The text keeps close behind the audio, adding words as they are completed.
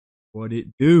What it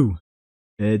do?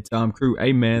 Bedtime crew.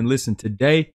 Hey man, listen,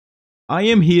 today I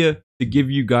am here to give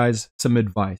you guys some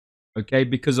advice, okay?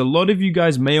 Because a lot of you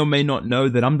guys may or may not know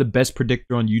that I'm the best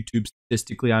predictor on YouTube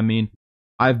statistically. I mean,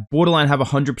 I've borderline have a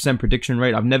 100% prediction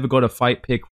rate. I've never got a fight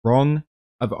pick wrong.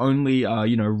 I've only,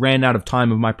 ran out of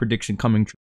time of my prediction coming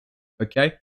true,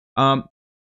 okay?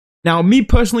 Now, me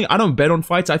personally, I don't bet on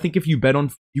fights. I think if you bet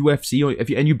on UFC or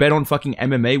and you bet on fucking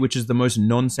MMA, which is the most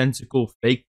nonsensical,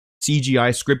 fake CGI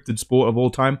scripted sport of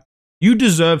all time, you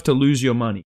deserve to lose your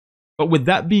money. But with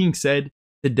that being said,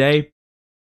 today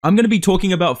I'm going to be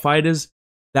talking about fighters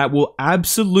that will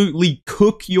absolutely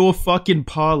cook your fucking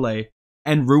parlay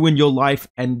and ruin your life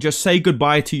and just say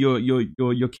goodbye to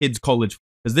your kids' college,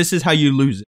 because this is how you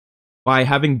lose it, by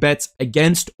having bets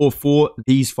against or for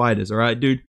these fighters. All right,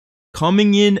 dude.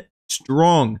 Coming in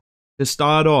strong to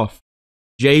start off,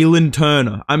 Jalen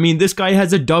Turner. I mean, this guy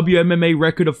has a WMMA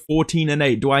record of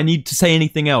 14-8. Do I need to say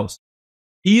anything else?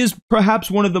 He is perhaps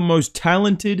one of the most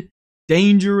talented,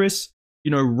 dangerous,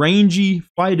 rangy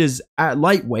fighters at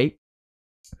lightweight,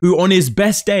 who on his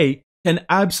best day can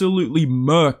absolutely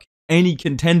murk any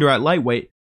contender at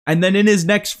lightweight. And then in his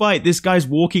next fight, this guy's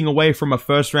walking away from a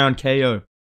first round KO.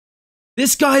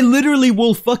 This guy literally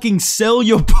will fucking sell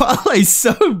your parlay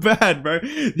so bad, bro.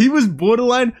 He was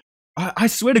borderline. I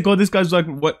swear to God, this guy's like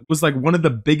one of the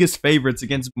biggest favorites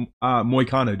against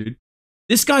Moicano, dude.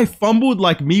 This guy fumbled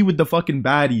like me with the fucking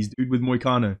baddies, dude, with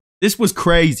Moicano. This was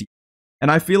crazy. And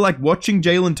I feel like watching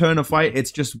Jalen Turner fight,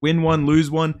 it's just win one,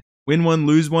 lose one, win one,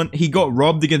 lose one. He got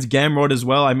robbed against Gamrod as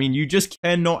well. I mean, you just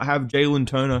cannot have Jalen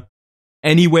Turner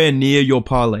anywhere near your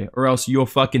parlay, or else you're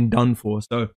fucking done for.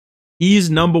 So he is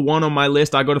number one on my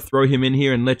list. I got to throw him in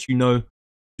here and let you know.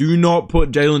 Do not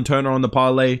put Jalen Turner on the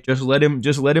parlay. Just let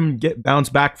him get bounce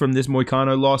back from this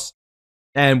Moicano loss,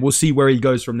 and we'll see where he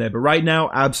goes from there. But right now,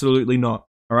 absolutely not.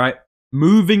 All right,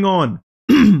 moving on.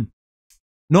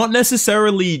 Not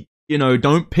necessarily,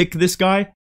 don't pick this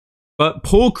guy, but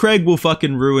Paul Craig will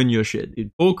fucking ruin your shit,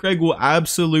 dude. Paul Craig will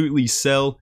absolutely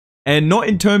sell, and not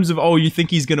in terms of, oh, you think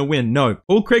he's gonna win. No,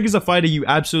 Paul Craig is a fighter you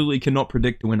absolutely cannot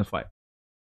predict to win a fight.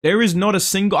 There is not a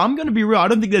single, I'm going to be real, I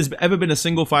don't think there's ever been a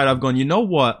single fight I've gone, you know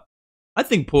what? I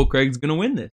think Paul Craig's going to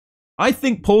win this. I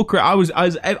think Paul Craig,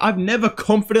 I've never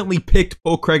confidently picked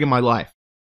Paul Craig in my life.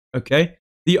 Okay?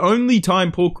 The only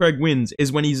time Paul Craig wins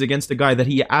is when he's against a guy that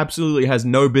he absolutely has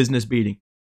no business beating.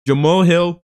 Jamal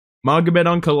Hill,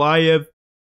 Magomed Ankalaev,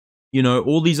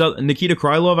 all these other, Nikita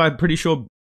Krylov, I'm pretty sure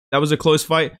that was a close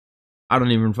fight. I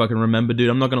don't even fucking remember, dude.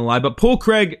 I'm not going to lie. But Paul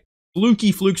Craig,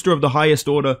 fluky flukester of the highest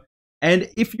order.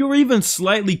 And if you're even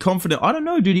slightly confident, I don't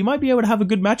know, dude, he might be able to have a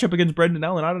good matchup against Brendan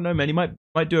Allen. I don't know, man. He might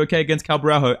do okay against Cal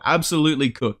Barajo. Absolutely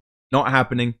cooked. Not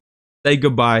happening. Say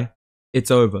goodbye.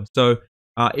 It's over. So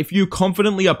if you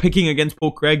confidently are picking against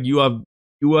Paul Craig, you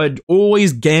are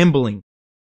always gambling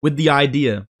with the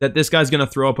idea that this guy's going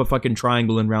to throw up a fucking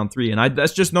triangle in round 3. And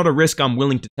that's just not a risk I'm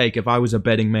willing to take if I was a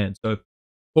betting man. So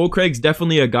Paul Craig's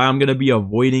definitely a guy I'm going to be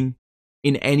avoiding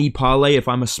in any parlay if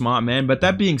I'm a smart man. But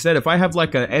that being said, if I have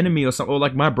like an enemy or something, or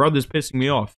like my brother's pissing me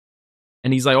off,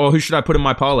 and he's like, oh, who should I put in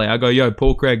my parlay? I go, yo,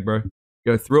 Paul Craig, bro.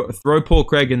 Yo, throw Paul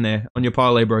Craig in there on your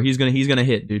parlay, bro. He's gonna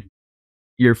hit, dude.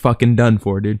 You're fucking done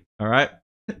for, dude. All right?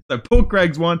 So Paul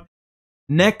Craig's one.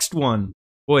 Next one.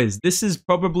 Boys, this is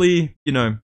probably,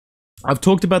 I've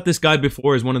talked about this guy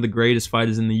before as one of the greatest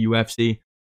fighters in the UFC.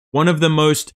 One of the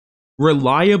most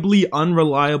reliably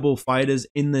unreliable fighters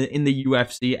in the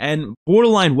UFC, and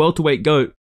borderline welterweight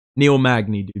goat, Neil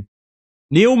Magny, dude.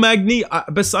 Neil Magny,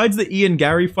 besides the Ian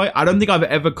Gary fight, I don't think I've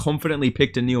ever confidently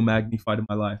picked a Neil Magny fight in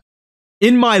my life.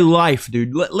 In my life,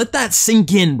 dude. Let that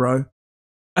sink in, bro.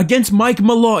 Against Mike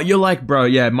Malott, you're like, bro,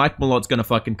 yeah, Mike Malott's gonna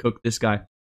fucking cook this guy.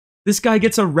 This guy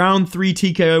gets a round 3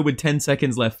 TKO with 10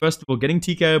 seconds left. First of all, getting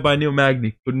TKO by Neil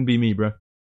Magny couldn't be me, bro.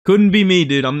 Couldn't be me,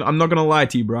 dude. I'm not gonna lie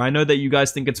to you, bro. I know that you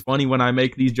guys think it's funny when I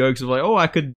make these jokes of like, oh, I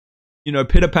could,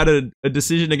 pitter-patter a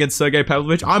decision against Sergey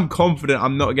Pavlovich. I'm confident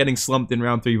I'm not getting slumped in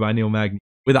round 3 by Neil Magny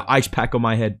with an ice pack on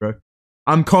my head, bro.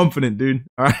 I'm confident, dude.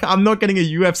 All right, I'm not getting a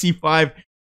UFC 5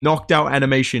 knocked out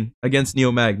animation against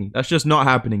Neil Magny. That's just not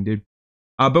happening, dude.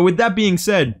 But with that being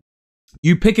said,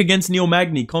 you pick against Neil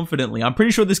Magny confidently. I'm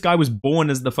pretty sure this guy was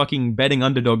born as the fucking betting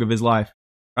underdog of his life,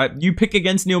 right? You pick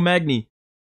against Neil Magny.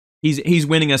 He's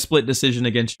winning a split decision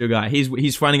against your guy.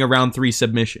 He's fighting a round 3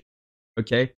 submission.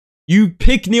 Okay? You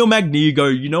pick Neil Magny, you go,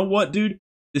 you know what, dude?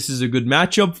 This is a good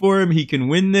matchup for him. He can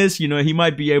win this. He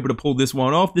might be able to pull this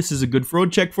one off. This is a good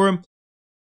fraud check for him.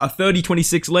 A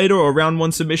 30-26 later or round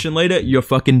 1 submission later, you're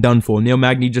fucking done for. Neil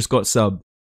Magny just got subbed.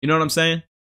 You know what I'm saying?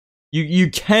 You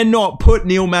cannot put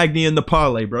Neil Magny in the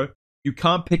parlay, bro. You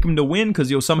can't pick him to win because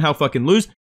you'll somehow fucking lose.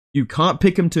 You can't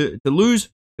pick him to lose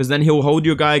because then he'll hold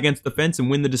your guy against the fence and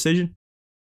win the decision.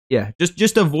 Yeah,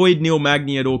 just avoid Neil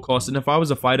Magny at all costs. And if I was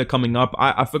a fighter coming up,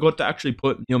 I forgot to actually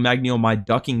put Neil Magny on my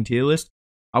ducking tier list.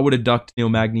 I would have ducked Neil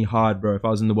Magny hard, bro, if I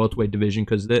was in the welterweight division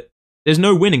because there's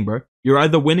no winning, bro. You're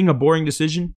either winning a boring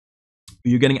decision or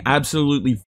you're getting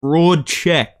absolutely fraud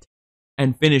checked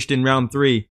and finished in round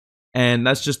 3. And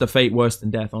that's just a fate worse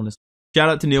than death, honestly. Shout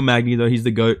out to Neil Magny, though. He's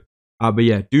the GOAT. But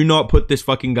yeah, do not put this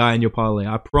fucking guy in your parlay.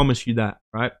 I promise you that,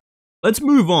 right? Let's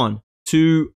move on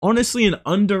to, honestly, an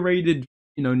underrated,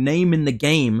 name in the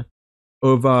game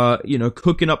of,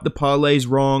 cooking up the parlays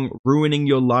wrong, ruining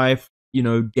your life,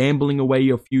 gambling away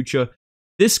your future.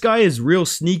 This guy is real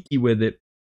sneaky with it.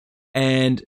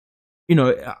 And,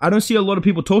 I don't see a lot of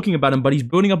people talking about him, but he's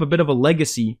building up a bit of a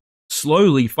legacy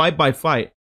slowly, fight by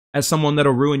fight, as someone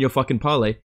that'll ruin your fucking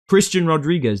parlay. Christian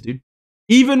Rodriguez, dude.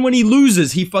 Even when he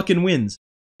loses, he fucking wins.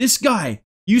 This guy,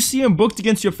 you see him booked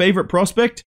against your favorite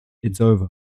prospect, it's over.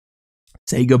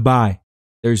 Say goodbye.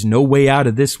 There's no way out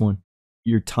of this one.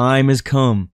 Your time has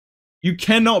come. You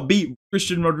cannot beat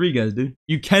Christian Rodriguez, dude.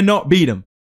 You cannot beat him.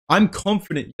 I'm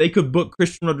confident they could book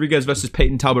Christian Rodriguez versus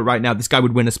Peyton Talbot right now. This guy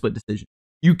would win a split decision.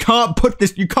 You can't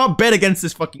bet against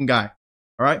this fucking guy.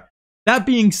 All right? That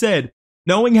being said,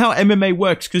 knowing how MMA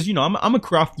works, because, I'm a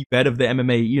crafty vet of the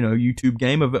MMA, YouTube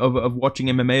game of watching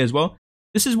MMA as well.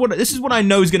 This is what I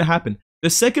know is going to happen. The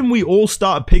second we all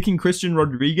start picking Christian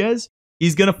Rodriguez,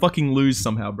 he's going to fucking lose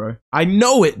somehow, bro. I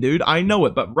know it, dude. I know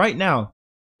it. But right now,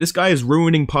 this guy is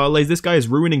ruining parlays. This guy is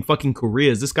ruining fucking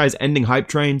careers. This guy's ending hype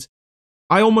trains.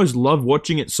 I almost love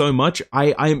watching it so much.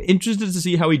 I am interested to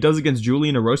see how he does against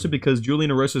Julian Erosa because Julian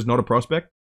Erosa is not a prospect.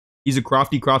 He's a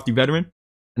crafty veteran.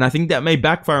 And I think that may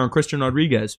backfire on Christian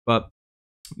Rodriguez. But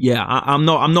yeah, I'm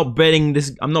not betting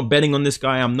this. I'm not betting on this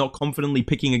guy. I'm not confidently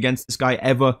picking against this guy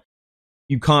ever.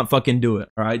 You can't fucking do it.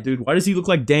 All right, dude. Why does he look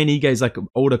like Dan Ige? Like an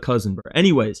older cousin, bro.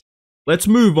 Anyways, let's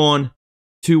move on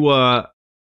to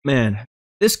man.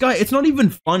 This guy, it's not even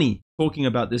funny talking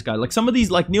about this guy. Like some of these,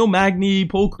 like Neil Magny,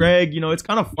 Paul Craig, it's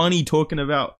kind of funny talking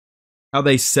about how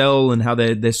they sell and how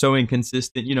they're so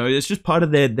inconsistent. It's just part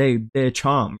of their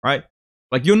charm, right?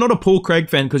 Like, you're not a Paul Craig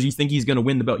fan because you think he's going to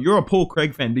win the belt. You're a Paul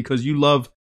Craig fan because you love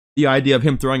the idea of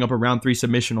him throwing up a round 3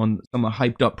 submission on some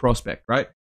hyped up prospect, right?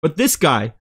 But this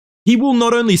guy, he will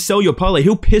not only sell your parlay,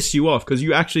 he'll piss you off because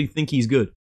you actually think he's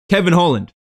good. Kevin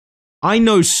Holland. I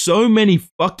know so many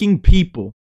fucking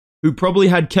people who probably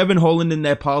had Kevin Holland in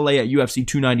their parlay at UFC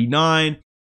 299,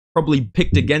 probably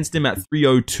picked against him at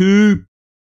 302.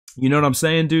 You know what I'm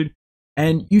saying, dude?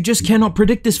 And you just cannot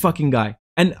predict this fucking guy.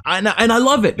 And I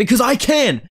love it because I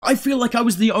can. I feel like I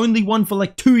was the only one for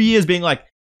like 2 years being like,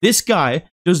 this guy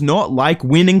does not like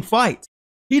winning fights.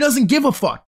 He doesn't give a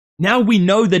fuck. Now we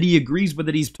know that he agrees with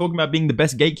it. He's talking about being the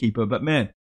best gatekeeper. But man,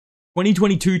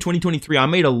 2022, 2023, I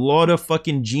made a lot of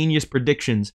fucking genius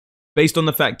predictions based on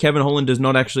the fact Kevin Holland does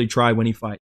not actually try when he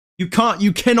fights. You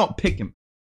cannot pick him.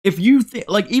 If you think,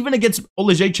 like, even against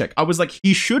Olejniczak, I was like,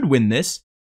 he should win this,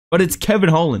 but it's Kevin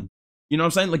Holland. You know what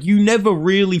I'm saying? Like, you never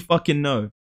really fucking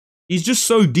know. He's just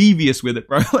so devious with it,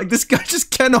 bro. Like, this guy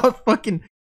just cannot fucking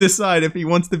decide if he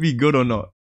wants to be good or not.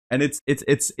 And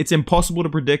it's impossible to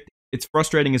predict. It's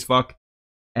frustrating as fuck.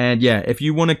 And yeah, if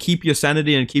you want to keep your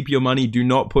sanity and keep your money, do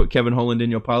not put Kevin Holland in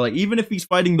your parlay. Even if he's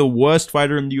fighting the worst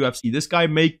fighter in the UFC, this guy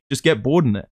may just get bored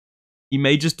in it. He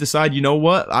may just decide, you know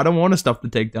what? I don't want to stuff the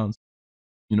takedowns.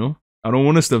 I don't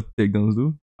want to stuff the takedowns,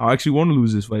 dude. I actually want to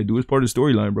lose this fight, dude. It's part of the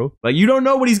storyline, bro. Like, you don't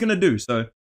know what he's going to do. So,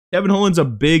 Kevin Holland's a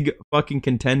big fucking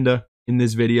contender in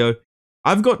this video.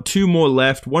 I've got 2 more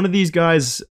left. One of these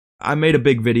guys, I made a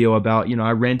big video about.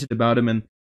 I ranted about him, and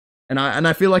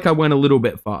I feel like I went a little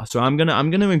bit far. So, I'm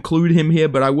gonna include him here,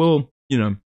 but I will,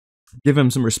 give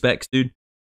him some respects, dude.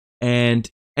 And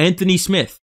Anthony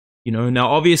Smith.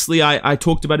 Now, obviously, I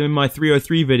talked about him in my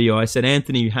 303 video. I said,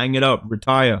 Anthony, hang it up,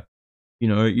 retire.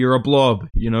 You're a blob,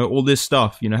 all this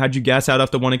stuff. How'd you gas out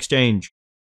after one exchange?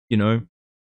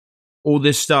 All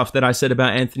this stuff that I said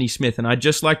about Anthony Smith. And I'd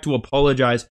just like to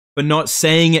apologize for not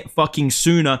saying it fucking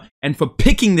sooner and for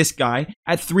picking this guy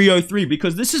at 303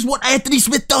 because this is what Anthony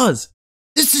Smith does.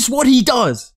 This is what he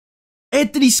does.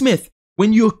 Anthony Smith,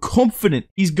 when you're confident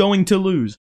he's going to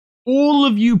lose, all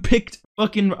of you picked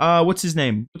fucking, what's his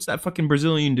name? What's that fucking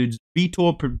Brazilian dude?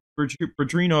 Vitor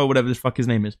Pedrino or whatever the fuck his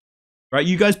name is. Right,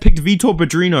 you guys picked Vitor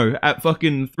Pedrino at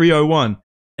fucking 301,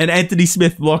 and Anthony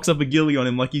Smith locks up a gilly on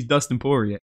him like he's Dustin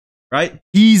Poirier. Right?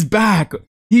 He's back.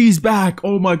 He's back.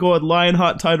 Oh my god,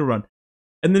 Lionheart title run.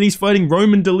 And then he's fighting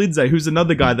Roman Dolidze, who's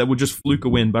another guy that will just fluke a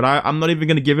win. But I'm not even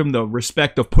going to give him the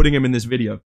respect of putting him in this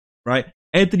video. Right?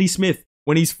 Anthony Smith,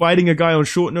 when he's fighting a guy on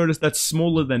short notice that's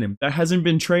smaller than him, that hasn't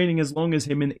been training as long as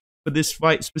him for this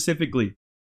fight specifically.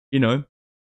 You know,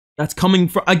 that's coming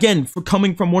from, again,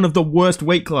 coming from one of the worst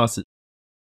weight classes.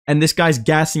 And this guy's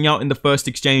gassing out in the first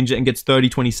exchange and gets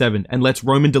 30-27 and lets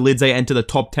Roman Dolidze enter the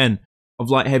top 10 of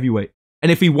light heavyweight.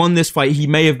 And if he won this fight, he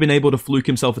may have been able to fluke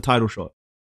himself a title shot.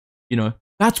 You know,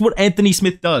 that's what Anthony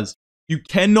Smith does. You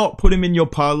cannot put him in your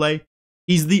parlay.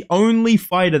 He's the only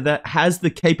fighter that has the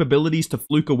capabilities to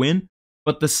fluke a win.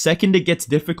 But the second it gets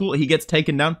difficult, he gets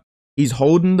taken down. He's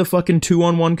holding the fucking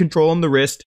 2-on-1 control on the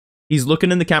wrist. He's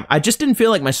looking in the camera. I just didn't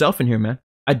feel like myself in here, man.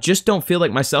 I just don't feel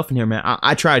like myself in here, man.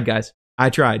 I tried, guys. I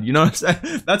tried. You know what I'm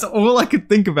saying? That's all I could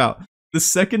think about. The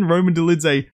second Roman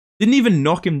Dolidze didn't even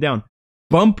knock him down.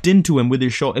 Bumped into him with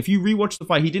his shot. If you rewatch the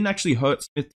fight, he didn't actually hurt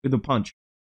Smith with a punch.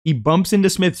 He bumps into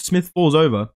Smith. Smith falls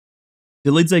over.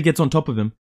 Dolidze gets on top of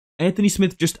him. Anthony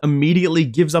Smith just immediately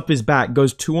gives up his back,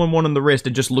 goes 2-on-1 on the wrist,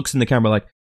 and just looks in the camera like,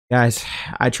 guys,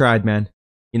 I tried, man.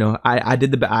 You know, I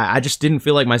did I just didn't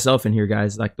feel like myself in here,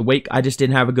 guys. Like the weight, I just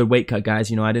didn't have a good weight cut,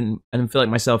 guys. You know, I didn't feel like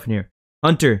myself in here.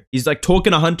 Hunter, he's like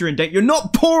talking to Hunter and Dana. You're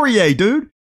not Poirier, dude.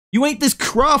 You ain't this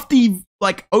crafty,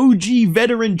 like OG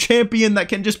veteran champion that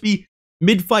can just be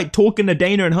mid-fight talking to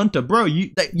Dana and Hunter, bro.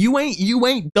 You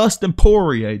ain't Dustin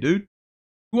Poirier, dude.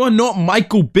 You are not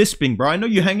Michael Bisping, bro. I know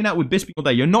you're hanging out with Bisping all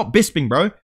day. You're not Bisping,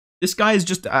 bro. This guy is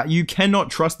just, you cannot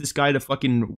trust this guy to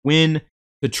fucking win,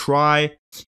 to try.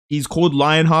 He's called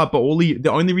Lionheart, but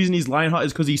the only reason he's Lionheart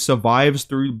is because he survives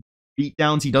through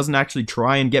beatdowns. He doesn't actually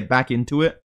try and get back into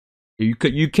it.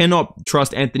 You cannot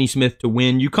trust Anthony Smith to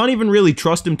win. You can't even really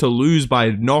trust him to lose by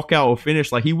knockout or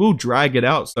finish. Like, he will drag it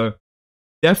out. So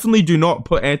definitely do not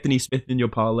put Anthony Smith in your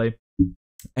parlay.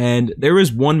 And there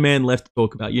is one man left to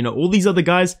talk about. You know, all these other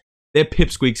guys, they're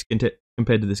pipsqueaks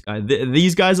compared to this guy.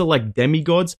 These guys are like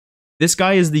demigods. This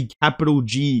guy is the capital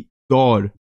G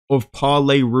god of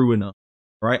parlay ruiner,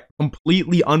 right?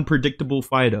 Completely unpredictable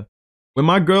fighter. When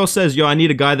my girl says, yo, I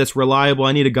need a guy that's reliable,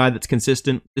 I need a guy that's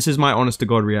consistent, this is my honest to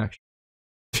God reaction.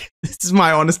 This is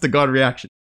my honest to God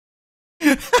reaction.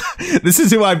 This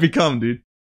is who I've become, dude.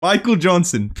 Michael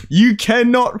Johnson. You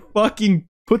cannot fucking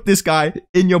put this guy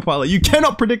in your parlay. You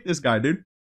cannot predict this guy, dude.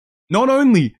 Not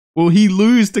only will he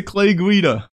lose to Clay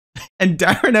Guida and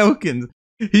Darren Elkins,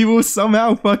 he will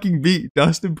somehow fucking beat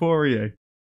Dustin Poirier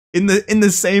in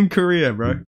the same career,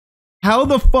 bro. How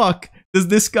the fuck does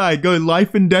this guy go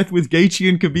life and death with Gaethje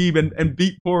and Khabib and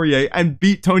beat Poirier and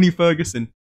beat Tony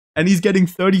Ferguson? And he's getting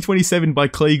 30-27 by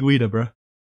Clay Guida, bro.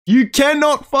 You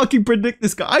cannot fucking predict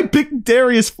this guy. I picked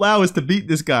Darius Flowers to beat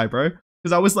this guy, bro.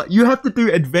 Because I was like, you have to do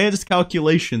advanced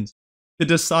calculations to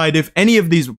decide if any of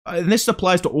these, and this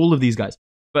applies to all of these guys,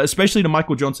 but especially to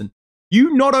Michael Johnson.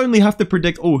 You not only have to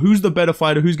predict, oh, who's the better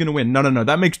fighter, who's going to win. No,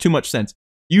 that makes too much sense.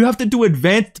 You have to do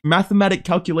advanced mathematic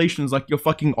calculations like you're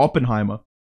fucking Oppenheimer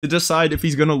to decide if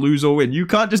he's going to lose or win. You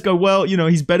can't just go, well, you know,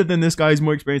 he's better than this guy, he's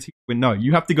more experienced, he can win. No,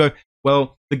 you have to go,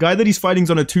 well, the guy that he's fighting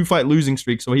is on a 2-fight losing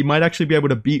streak, so he might actually be able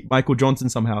to beat Michael Johnson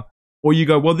somehow. Or you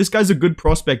go, well, this guy's a good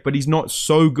prospect, but he's not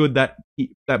so good that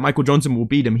Michael Johnson will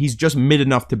beat him. He's just mid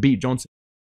enough to beat Johnson,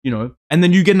 you know? And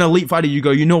then you get an elite fighter, you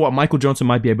go, you know what, Michael Johnson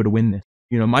might be able to win this.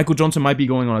 You know, Michael Johnson might be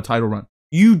going on a title run.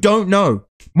 You don't know.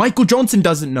 Michael Johnson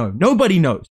doesn't know. Nobody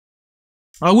knows.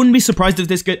 I wouldn't be surprised if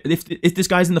this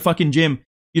guy's in the fucking gym,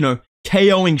 you know,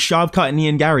 KOing Shavkat and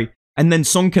Ian Gary, and then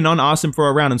Song Kanan asks him for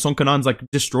a round, and Song Kanan's like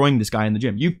destroying this guy in the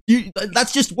gym.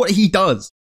 That's just what he does.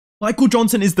 Michael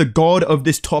Johnson is the god of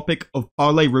this topic of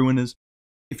parlay ruiners.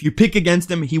 If you pick against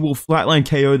him, he will flatline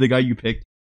KO the guy you picked.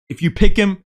 If you pick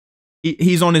him,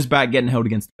 he's on his back getting held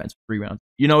against the fence for 3 rounds.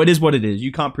 You know, it is what it is.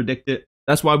 You can't predict it.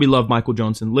 That's why we love Michael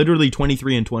Johnson. Literally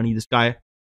 23-20. This guy,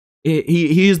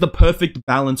 he is the perfect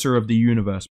balancer of the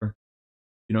universe, bro.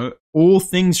 You know, all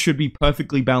things should be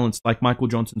perfectly balanced like Michael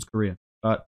Johnson's career.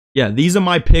 But yeah, these are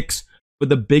my picks for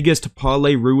the biggest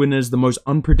parlay ruiners, the most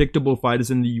unpredictable fighters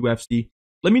in the UFC.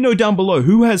 Let me know down below,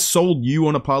 who has sold you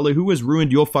on a parlay? Who has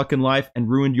ruined your fucking life and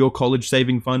ruined your college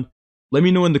saving fund? Let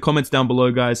me know in the comments down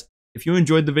below, guys. If you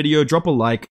enjoyed the video, drop a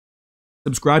like,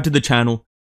 subscribe to the channel,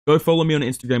 go follow me on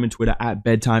Instagram and Twitter at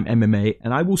BedtimeMMA,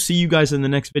 and I will see you guys in the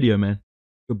next video, man.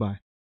 Goodbye.